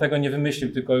głowie, to on tego nie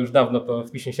wymyślił, tylko już dawno to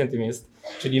w Piśmie Świętym jest,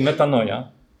 czyli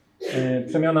metanoja,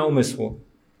 przemiana umysłu.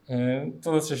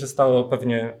 To, co się stało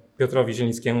pewnie Piotrowi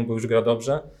Zielińskiemu, bo już gra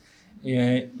dobrze.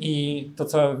 I to,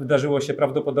 co wydarzyło się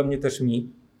prawdopodobnie też mi.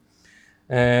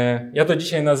 Ja to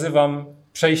dzisiaj nazywam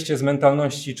przejście z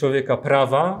mentalności człowieka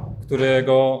prawa,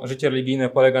 którego życie religijne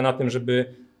polega na tym, żeby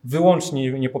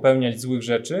wyłącznie nie popełniać złych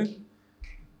rzeczy,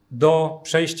 do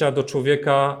przejścia do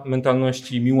człowieka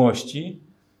mentalności miłości,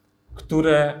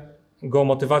 którego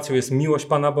motywacją jest miłość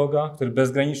Pana Boga, który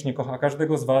bezgranicznie kocha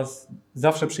każdego z was,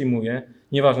 zawsze przyjmuje,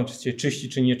 nieważne czy jesteście czyści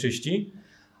czy nieczyści,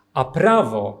 a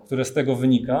prawo, które z tego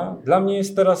wynika, dla mnie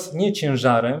jest teraz nie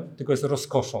ciężarem, tylko jest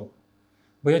rozkoszą.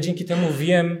 Bo ja dzięki temu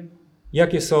wiem,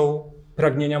 jakie są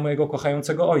pragnienia mojego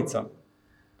kochającego Ojca.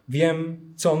 Wiem,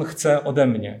 co On chce ode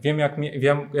mnie. Wiem,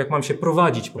 jak mam się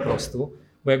prowadzić po prostu.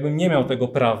 Bo jakbym nie miał tego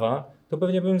prawa, to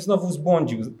pewnie bym znowu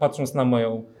zbłądził, patrząc na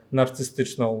moją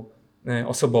narcystyczną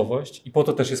osobowość. I po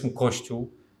to też jest mu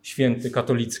Kościół święty,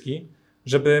 katolicki,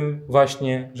 żeby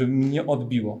mnie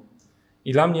odbiło.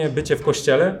 I dla mnie bycie w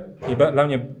Kościele, i dla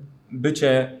mnie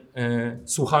bycie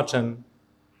słuchaczem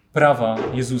prawa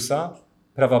Jezusa,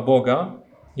 prawa Boga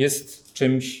jest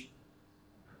czymś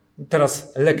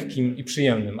teraz lekkim i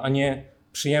przyjemnym, a nie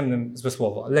przyjemnym złe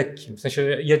słowo, lekkim. W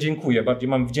sensie ja dziękuję, bardziej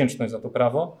mam wdzięczność za to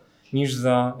prawo, niż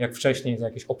jak wcześniej za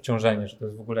jakieś obciążenie, że to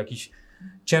jest w ogóle jakiś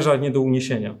ciężar nie do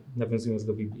uniesienia, nawiązując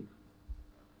do Biblii.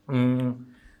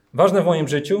 Ważne w moim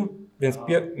życiu, więc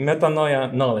metanoia,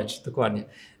 knowledge, dokładnie.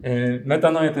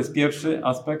 Metanoia to jest pierwszy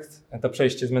aspekt, to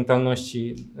przejście z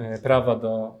mentalności prawa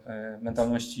do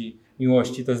mentalności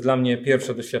miłości. To jest dla mnie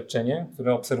pierwsze doświadczenie,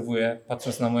 które obserwuję,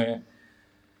 patrząc na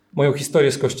moją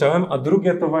historię z Kościołem, a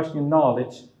drugie to właśnie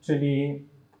knowledge, czyli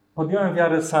podjąłem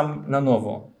wiarę sam na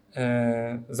nowo.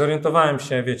 Zorientowałem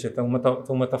się, wiecie,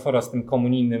 tą metaforę z tym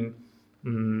komunijnym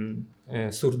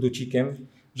surducikiem,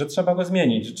 że trzeba go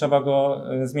zmienić, że trzeba go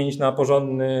zmienić na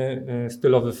porządny,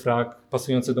 stylowy frak,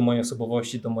 pasujący do mojej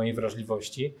osobowości, do mojej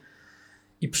wrażliwości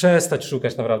i przestać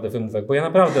szukać naprawdę wymówek. Bo ja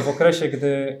naprawdę w okresie,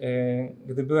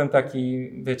 gdy byłem taki,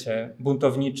 wiecie,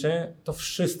 buntowniczy, to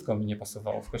wszystko mi nie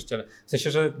pasowało w Kościele. W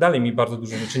sensie, że dalej mi bardzo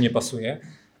dużo rzeczy nie pasuje,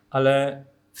 ale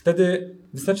wtedy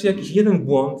wystarczy jakiś jeden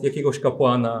błąd jakiegoś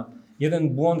kapłana, jeden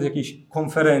błąd jakiejś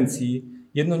konferencji,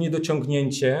 jedno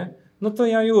niedociągnięcie, no to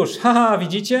ja już,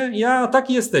 widzicie?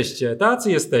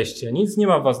 Tacy jesteście, nic nie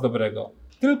ma w was dobrego.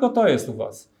 Tylko to jest u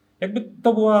was. Jakby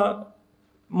to była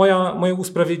moje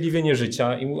usprawiedliwienie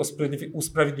życia i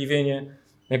usprawiedliwienie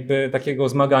jakby takiego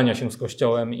zmagania się z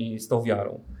Kościołem i z tą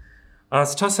wiarą. A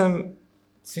z czasem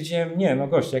stwierdziłem,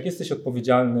 goście, jak jesteś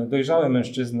odpowiedzialny, dojrzały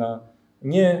mężczyzna,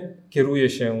 nie kieruje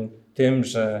się tym,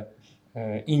 że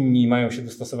inni mają się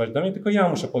dostosować do mnie, tylko ja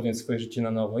muszę podjąć swoje życie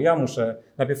na nowo. Ja muszę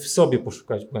najpierw w sobie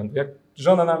poszukać błędu. Jak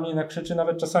żona na mnie nakrzyczy,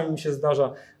 nawet czasami mi się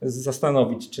zdarza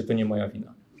zastanowić, czy to nie moja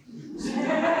wina.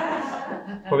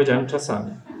 Powiedziałem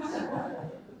czasami.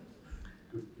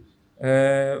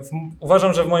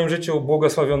 Uważam, że w moim życiu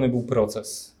błogosławiony był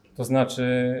proces. To znaczy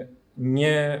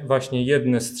nie właśnie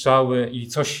jedne strzały i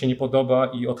coś się nie podoba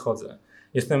i odchodzę.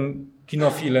 Jestem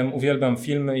kinofilem, uwielbiam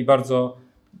filmy i bardzo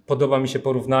podoba mi się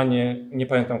porównanie, nie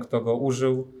pamiętam kto go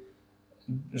użył,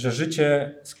 że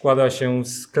życie składa się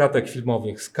z klatek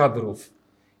filmowych, z kadrów.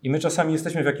 I my czasami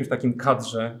jesteśmy w jakimś takim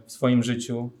kadrze w swoim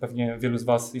życiu. Pewnie wielu z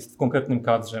was jest w konkretnym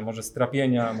kadrze, może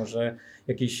strapienia, może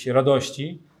jakiejś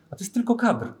radości, a to jest tylko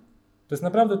kadr. To jest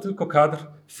naprawdę tylko kadr.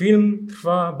 Film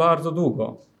trwa bardzo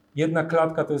długo. Jedna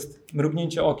klatka to jest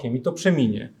mrugnięcie okiem i to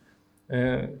przeminie.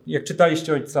 Jak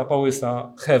czytaliście ojca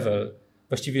Pałysa, Hewel,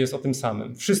 właściwie jest o tym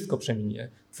samym. Wszystko przeminie.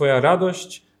 Twoja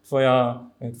radość,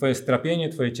 twoje strapienie,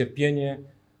 twoje cierpienie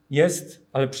jest,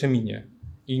 ale przeminie.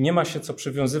 I nie ma się co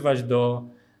przywiązywać do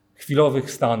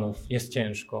chwilowych stanów. Jest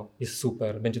ciężko, jest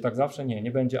super. Będzie tak zawsze?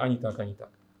 Nie będzie ani tak, ani tak.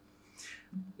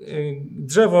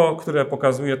 Drzewo, które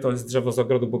pokazuję, to jest drzewo z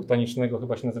ogrodu botanicznego,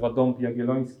 chyba się nazywa Dąb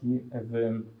Jagielloński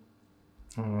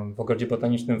w ogrodzie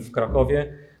botanicznym w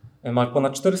Krakowie. Ma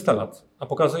ponad 400 lat, a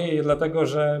pokazuję je dlatego,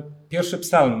 że pierwszy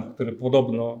psalm, który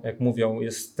podobno, jak mówią,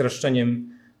 jest streszczeniem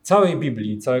całej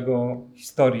Biblii, całego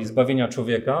historii zbawienia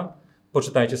człowieka,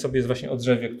 poczytajcie sobie, jest właśnie o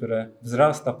drzewie, które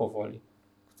wzrasta powoli,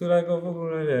 którego w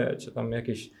ogóle, wiecie, tam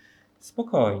jakieś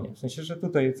spokojnie, w sensie, że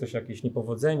tutaj coś, jakieś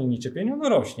niepowodzenie, niecierpienie, ono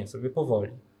rośnie sobie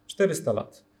powoli. 400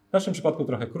 lat. W naszym przypadku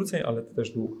trochę krócej, ale to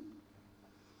też długo.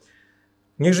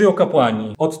 Niech żyją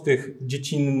kapłani. Od tych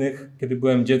dziecinnych, kiedy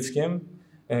byłem dzieckiem,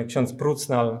 ksiądz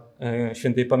Prucnal,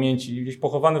 świętej pamięci, gdzieś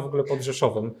pochowany w ogóle pod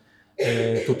Rzeszowem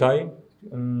tutaj.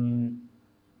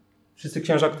 Wszyscy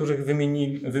księża, których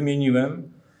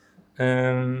wymieniłem,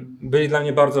 byli dla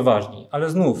mnie bardzo ważni. Ale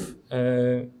znów,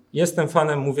 jestem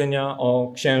fanem mówienia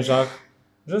o księżach,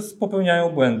 że popełniają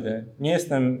błędy. Nie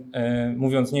jestem,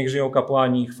 mówiąc, niech żyją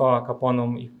kapłani, chwała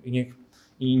kapłanom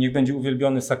i niech będzie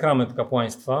uwielbiony sakrament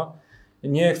kapłaństwa.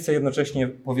 Nie chcę jednocześnie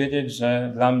powiedzieć,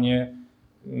 że dla mnie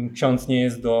ksiądz nie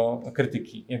jest do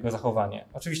krytyki, jego zachowanie.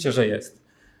 Oczywiście, że jest.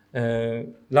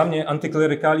 Dla mnie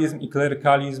antyklerykalizm i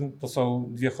klerykalizm to są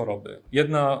dwie choroby.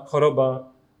 Jedna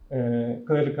choroba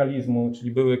klerykalizmu,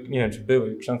 czyli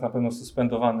ksiądz na pewno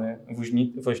suspendowany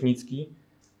Woźnicki,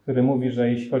 który mówi, że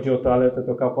jeśli chodzi o toaletę,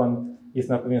 to kapłan jest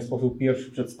na pewien sposób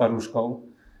pierwszy przed staruszką,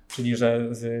 czyli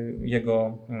że z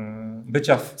jego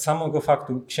bycia, samego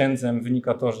faktu księdzem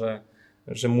wynika to, że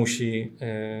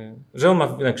on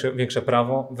ma większe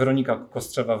prawo. Weronika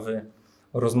Kostrzewa w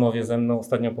rozmowie ze mną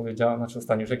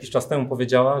już jakiś czas temu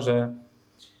powiedziała, że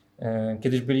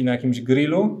kiedyś byli na jakimś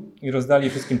grillu i rozdali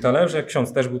wszystkim talerze,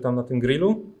 ksiądz też był tam na tym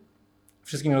grillu,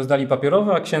 wszystkim rozdali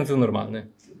papierowe, a księdzu normalny.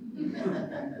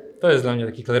 To jest dla mnie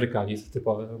taki klerykalizm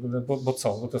typowy, bo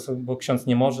co? Bo ksiądz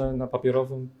nie może na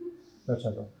papierowym?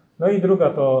 Dlaczego? No i druga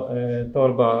to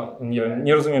torba, nie wiem,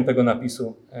 nie rozumiem tego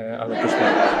napisu, ale też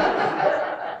nie.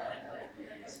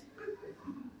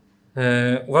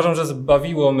 Uważam, że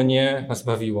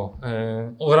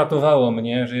uratowało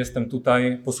mnie, że jestem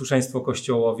tutaj, posłuszeństwo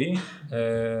Kościołowi,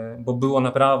 bo było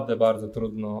naprawdę bardzo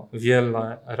trudno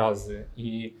wiele razy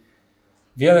i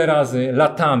wiele razy,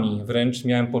 latami wręcz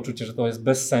miałem poczucie, że to jest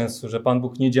bez sensu, że Pan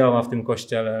Bóg nie działa w tym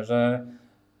Kościele,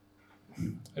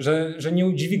 że nie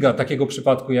udźwiga takiego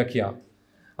przypadku jak ja.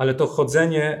 Ale to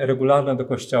chodzenie regularne do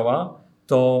Kościoła,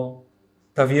 to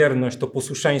ta wierność, to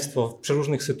posłuszeństwo w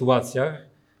przeróżnych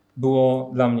sytuacjach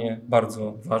było dla mnie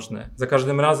bardzo ważne. Za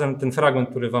każdym razem ten fragment,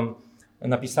 który wam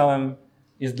napisałem,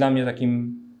 jest dla mnie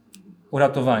takim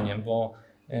uratowaniem, bo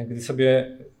gdy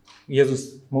sobie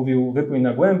Jezus mówił, wypłyń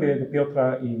na głębie do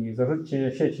Piotra i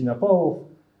zarzućcie sieci na połów,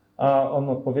 a on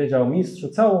odpowiedział, mistrzu,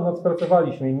 całą noc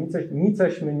pracowaliśmy i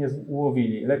niceśmy nie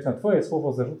ułowili, lecz na twoje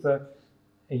słowo zarzucę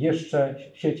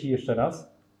sieci jeszcze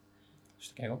raz. Coś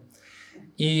takiego.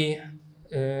 I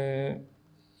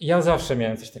ja zawsze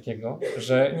miałem coś takiego,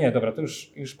 że nie, dobra, to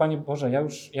już Panie Boże,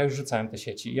 ja już rzucałem te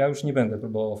sieci, ja już nie będę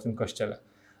próbował w tym Kościele.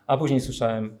 A później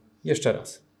słyszałem jeszcze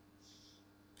raz.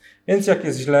 Więc jak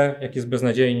jest źle, jak jest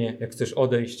beznadziejnie, jak chcesz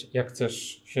odejść, jak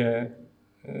chcesz się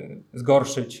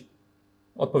zgorszyć,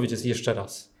 odpowiedź jest jeszcze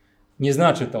raz. Nie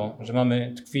znaczy to, że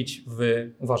mamy tkwić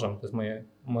uważam, to jest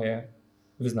moje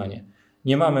wyznanie,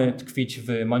 nie mamy tkwić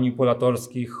w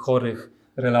manipulatorskich, chorych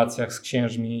relacjach z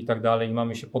księżmi i tak dalej i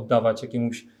mamy się poddawać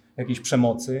jakiejś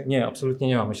przemocy. Nie, absolutnie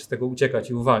nie mamy się z tego uciekać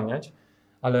i uwalniać,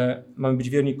 ale mamy być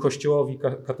wierni Kościołowi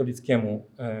katolickiemu,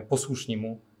 posłuszni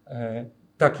mu,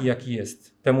 taki jaki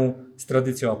jest, temu z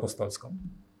tradycją apostolską.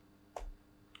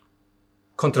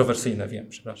 Kontrowersyjne, wiem,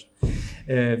 przepraszam.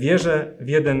 Wierzę w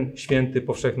jeden święty,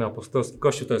 powszechny apostolski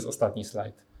Kościół, to jest ostatni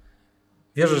slajd.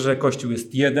 Wierzę, że Kościół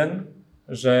jest jeden,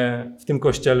 że w tym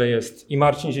Kościele jest i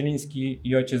Marcin Zieliński,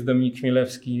 i ojciec Dominik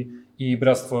Chmielewski, i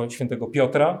Bractwo Świętego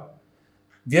Piotra.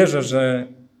 Wierzę, że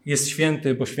jest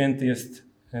święty, bo święty jest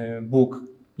Bóg,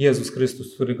 Jezus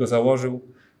Chrystus, który go założył.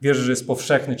 Wierzę, że jest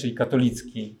powszechny, czyli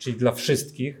katolicki, czyli dla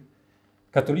wszystkich.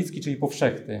 Katolicki, czyli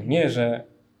powszechny. Nie, że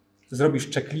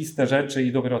zrobisz checklistę rzeczy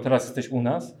i dopiero teraz jesteś u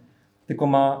nas, tylko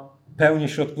ma pełnię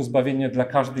środków zbawienia dla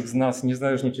każdych z nas,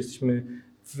 niezależnie czy jesteśmy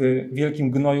w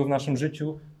wielkim gnoju w naszym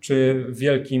życiu, czy w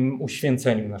wielkim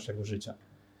uświęceniu naszego życia.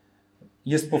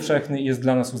 Jest powszechny i jest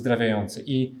dla nas uzdrawiający.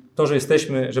 I to,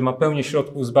 że ma pełnię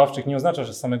środków zbawczych, nie oznacza,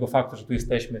 że z samego faktu, że tu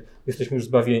jesteśmy już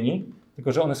zbawieni,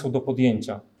 tylko że one są do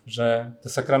podjęcia, że te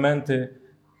sakramenty,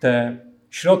 te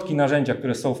środki, narzędzia,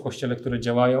 które są w Kościele, które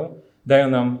działają, dają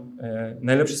nam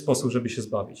najlepszy sposób, żeby się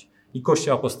zbawić. I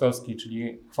Kościół apostolski,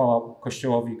 czyli chwała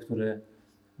Kościołowi, który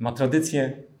ma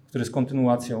tradycję, który jest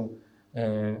kontynuacją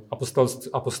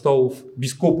apostołów,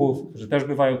 biskupów, którzy też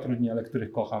bywają trudni, ale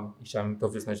których kocham i chciałem to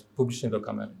wyznać publicznie do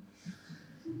kamery.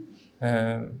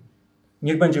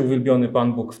 Niech będzie uwielbiony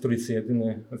Pan Bóg w Trójcy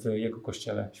Jedyny w Jego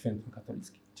Kościele Świętym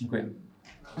Katolickim. Dziękuję.